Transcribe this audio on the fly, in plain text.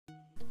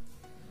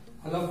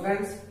Hello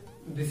friends,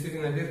 this is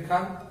Nazir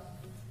Khan.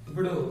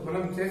 ఇప్పుడు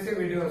మనం చేసే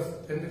వీడియోస్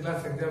 10th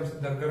క్లాస్ ఎగ్జామ్స్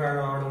దగ్గర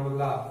రావడం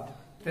వల్ల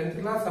 10th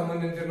క్లాస్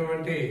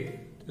సంబంధించినటువంటి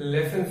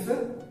లెసన్స్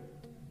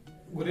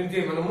గురించి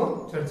మనము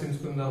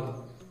చర్చించుకుందాం.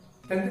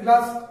 10th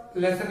క్లాస్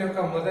లెసన్ యొక్క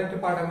మొదటి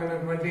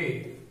పాఠమైనటువంటి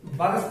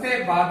బరస్తే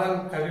బాదల్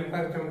కవి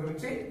పరిచయం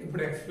గురించి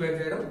ఇప్పుడు ఎక్స్ప్లెయిన్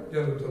చేయడం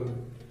జరుగుతుంది.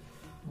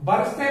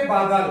 बरसते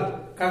बादल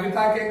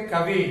कविता के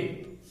कवि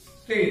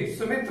श्री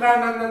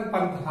सुमित्रानंदन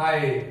पंत है.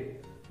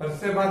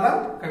 बरसते बादल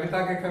कविता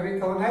के कवि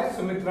कौन है?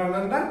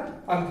 सुमित्रानंदन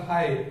पंत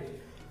है.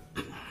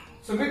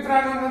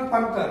 सुमित्रानंदन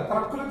पंत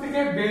प्रकृति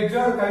के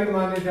बेजोड़ कवि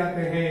माने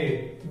जाते हैं.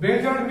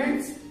 बेजोड़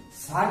मीन्स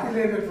సాటి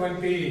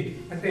లేనటువంటి,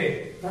 అంటే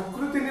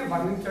ప్రకృతిని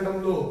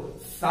వర్ణించడంలో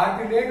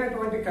సాటి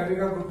లేనటువంటి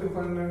కవిగా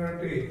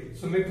గుర్తింపబడినటువంటి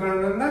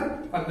సుమిత్రానందన్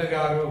పంత్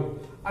గారు.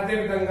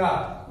 అదేవిధంగా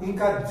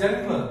ఇంకా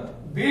జన్మ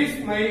 20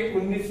 मई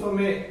 1900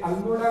 में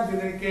अल्मोड़ा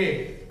जिले के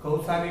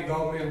कौसानी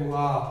गांव में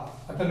हुआ.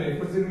 అతను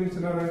ఎప్పుడు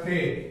జన్మించినారంటే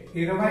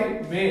 20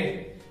 మే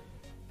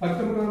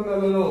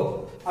 1900లో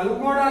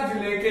అల్మోడా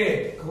జిల్లాకే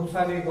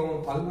కౌసాని గాంవ్,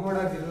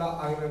 అల్మోడా జిల్లా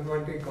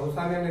అయినటువంటి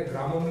కౌసాని అనే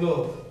గ్రామంలో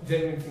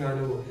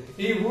జన్మించినాడు.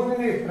 ఈ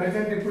ఊరిని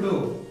ప్రజెంట్ ఇప్పుడు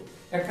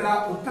ఎక్కడ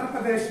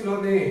ఉత్తరప్రదేశ్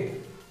లోని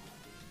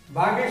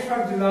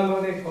బాగేశ్వర్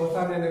జిల్లాలోని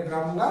కౌసాని అనే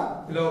గ్రామంగా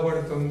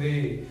పిలువబడుతుంది.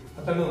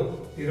 అతను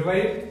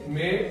 20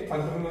 మే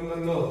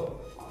 1900లో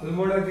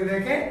अल्मोड़ा जिले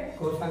के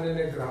कौसानी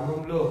अने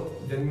ग्रामंलो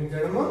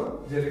जन्मिंचडम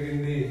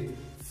जरिगिंदी.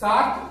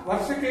 7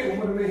 वर्ष के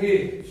उम्र में ही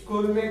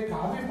स्कूल में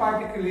काव्य पाठ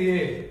के लिए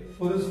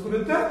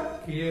पुरस्कृत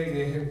किए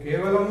गए हैं.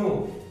 केवलम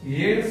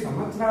 7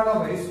 సంవత్సరాల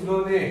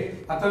వయసులోనే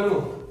అతను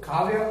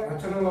కావ్య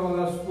రచనల వల్ల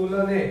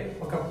స్కూల్లోనే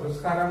ఒక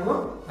పురస్కారము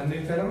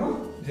అందించడం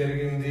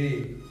జరిగింది.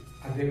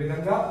 అదే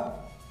విధంగా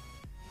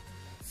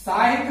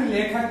साहित्य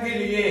लेखन के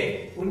लिए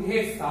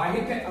उन्हें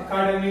साहित्य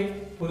अकादमी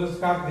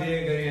पुरस्कार दिए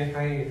गए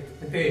हैं.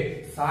 అంటే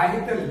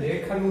సాహిత్య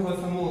లేఖనం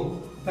కోసము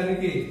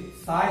అతనికి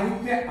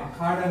సాహిత్య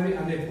అకాడమీ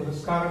అనే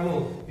పురస్కారము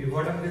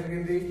ఇవ్వడం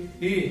జరిగింది.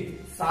 ఈ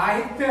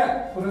సాహిత్య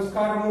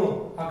పురస్కారము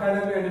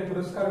అకాడమీ అనే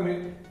పురస్కారం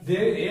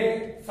ఏ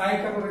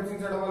సాహిత్యం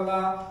రచించడం వల్ల?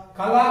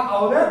 కళ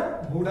ఔర్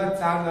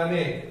గూఢచాంద్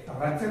అనే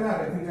రచన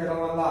రచించడం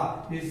వల్ల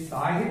ఈ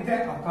సాహిత్య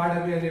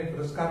అకాడమీ అనే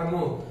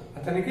పురస్కారము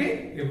అతనికి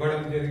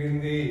ఇవ్వడం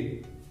జరిగింది.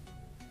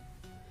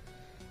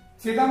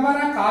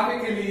 चिदंबरा काव्य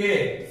के लिए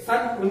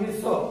सन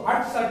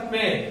 1968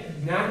 में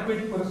ज्ञानपीठ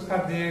पुरस्कार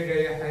दिए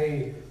गए हैं.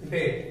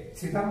 అంటే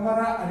చిదంబర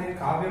అనే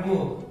కావ్యము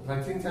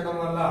రచించడం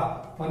వల్ల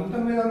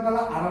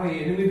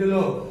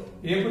 1968లో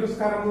ఏ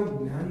పురస్కారము?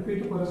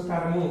 జ్ఞానపీఠ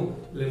పురస్కారము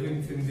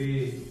లభించింది.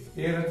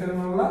 ఏ రచన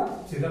వల్ల?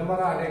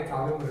 చిదంబర అనే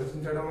కావ్యం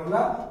రచించడం వల్ల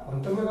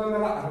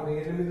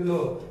 1968లో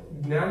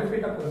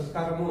జ్ఞానపీఠ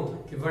పురస్కారము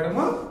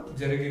ఇవ్వడము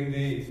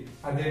జరిగింది.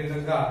 అదే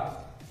విధంగా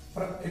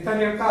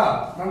ఇతని యొక్క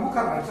ప్రముఖ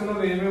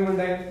రచనలు ఏమేమి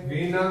ఉన్నాయి?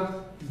 వీణ,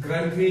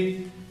 గ్రంథి,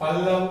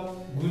 పల్లవ్,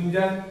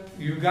 గుంజన్,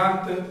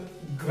 యుగాంత్,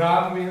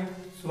 గ్రామ్య,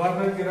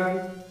 స్వర్ణ కిరణ్,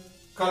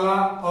 కళ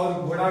और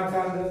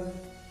గూఢచాంద్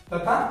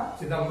తథా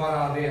చిదంబర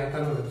అనే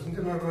అతను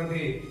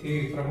రచించినటువంటి ఈ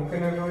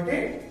ప్రముఖమైనటువంటి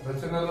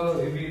రచనలు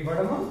ఇవి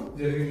ఇవ్వడము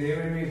జరిగింది.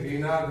 ఏమేమి?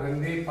 వీణ,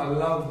 గ్రంథి,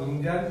 పల్లవ్,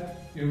 గుంజన్,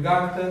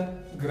 యుగాంత్,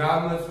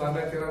 గ్రామ్య, స్వర్ణ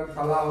కిరణ్,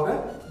 కళ और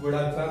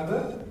గూఢచాంద్.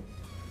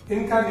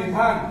 इनका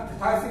निधन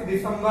 28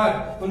 दिसंबर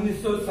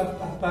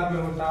 1977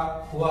 में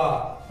हुआ.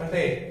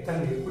 అంటే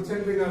ఇతను ఎప్పుడు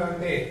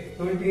చనిపోయినారంటే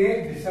 28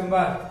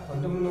 డిసెంబర్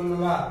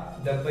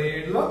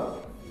 1977లో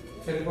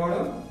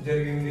చనిపోవడం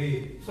జరిగింది.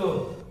 సో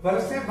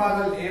బరస్తే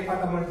బాదల్ ఏ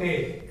పాఠం అంటే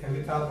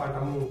కవితా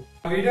పాఠము.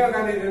 వీడియో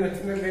కానీ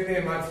నచ్చినట్లయితే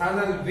మా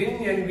ఛానల్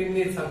విన్ అండ్ విన్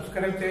ని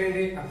సబ్స్క్రైబ్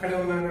చేయండి. అక్కడే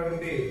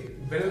ఉన్నటువంటి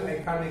బెల్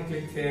ఐకాన్ ని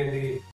క్లిక్ చేయండి.